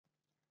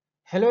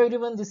Hello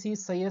everyone, this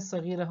is Syed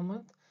Sagheer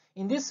Ahmed.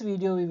 In this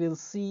video, we will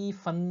see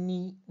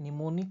funny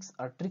mnemonics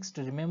or tricks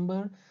to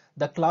remember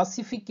the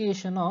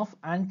classification of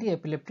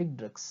anti-epileptic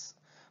drugs.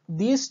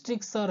 These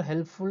tricks are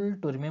helpful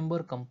to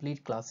remember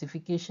complete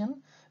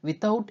classification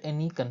without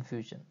any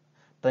confusion.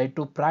 Try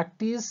to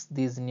practice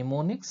these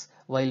mnemonics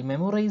while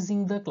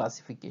memorizing the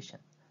classification.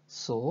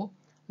 So,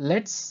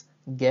 let's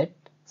get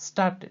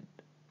started.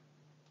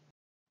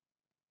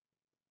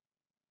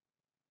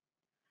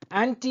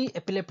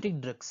 Anti-epileptic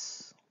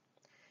drugs.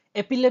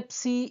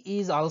 Epilepsy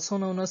is also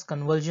known as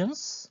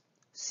convulsions,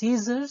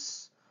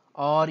 seizures,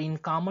 or in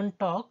common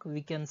talk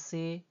we can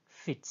say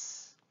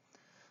fits.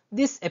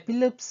 This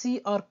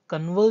epilepsy or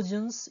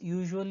convulsions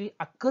usually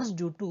occurs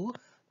due to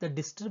the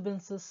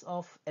disturbances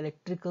of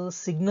electrical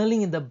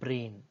signaling in the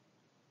brain.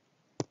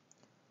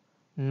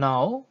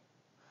 Now,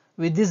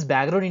 with this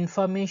background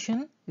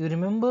information, you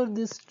remember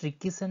this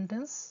tricky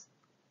sentence?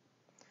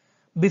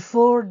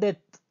 Before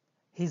death,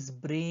 his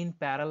brain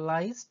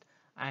paralyzed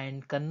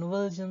and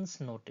convulsions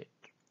noted.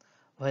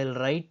 While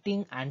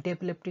writing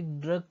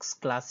anti-epileptic drugs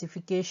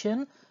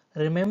classification,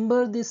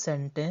 remember the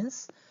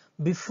sentence,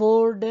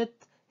 before death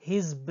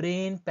his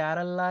brain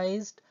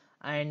paralyzed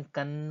and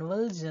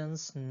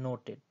convulsions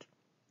noted.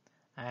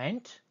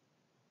 And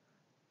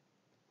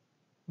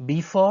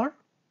B for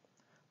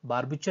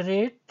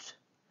barbiturate,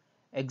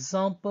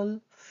 example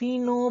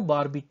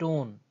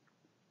phenobarbital.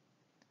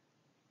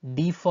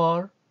 D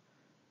for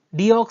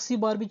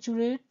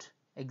deoxybarbiturate,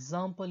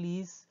 example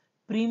is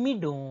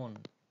primidone.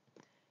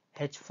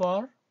 H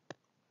for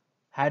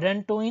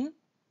hydantoin,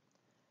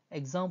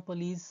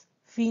 example is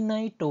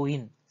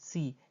phenytoin.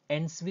 C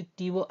ends with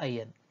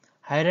TOIN.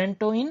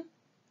 Hydantoin,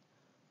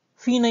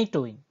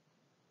 phenytoin.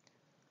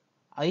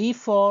 I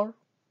for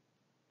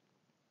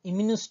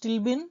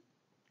immunostilbin,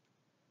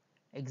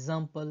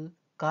 example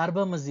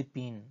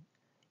carbamazepine.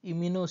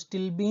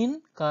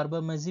 Immunostilbin,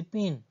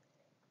 carbamazepine.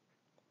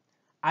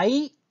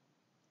 I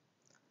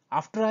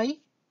after I,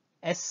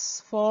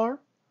 S for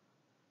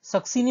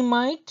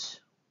succinimide,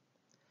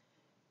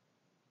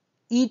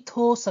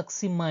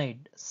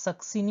 ethosuximide.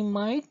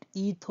 Succinimide,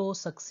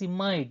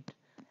 ethosuximide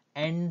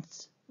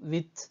ends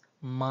with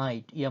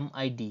mide,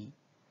 M-I-D.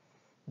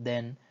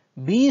 Then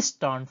B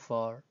stand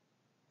for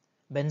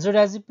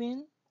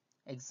benzodiazepine.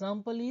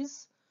 Example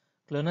is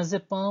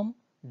clonazepam,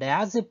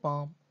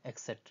 diazepam,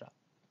 etc.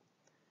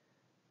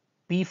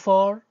 P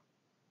for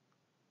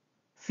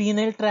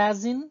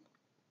phenyltrazine.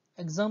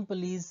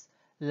 Example is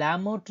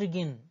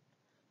lamotrigine.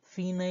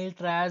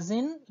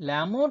 Phenyltrazine,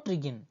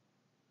 lamotrigine.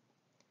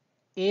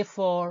 A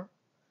for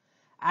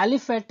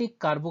aliphatic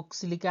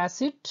carboxylic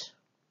acid.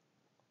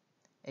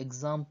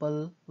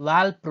 Example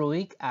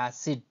valproic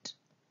acid.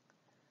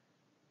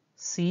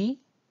 C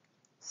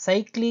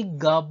cyclic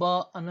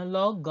GABA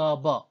analog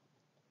GABA.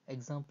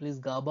 Example is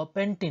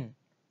gabapentin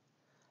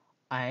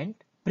and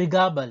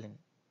pregabalin.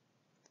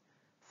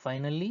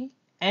 Finally,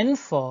 N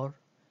for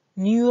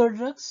newer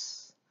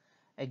drugs.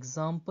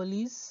 Example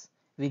is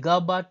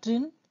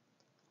vigabatrin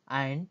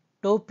and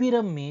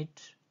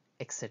topiramate,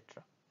 etc.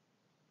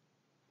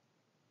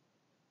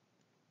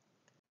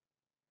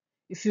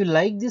 If you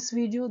like this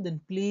video, then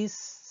please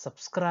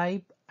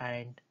subscribe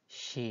and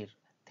share.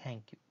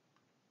 Thank you.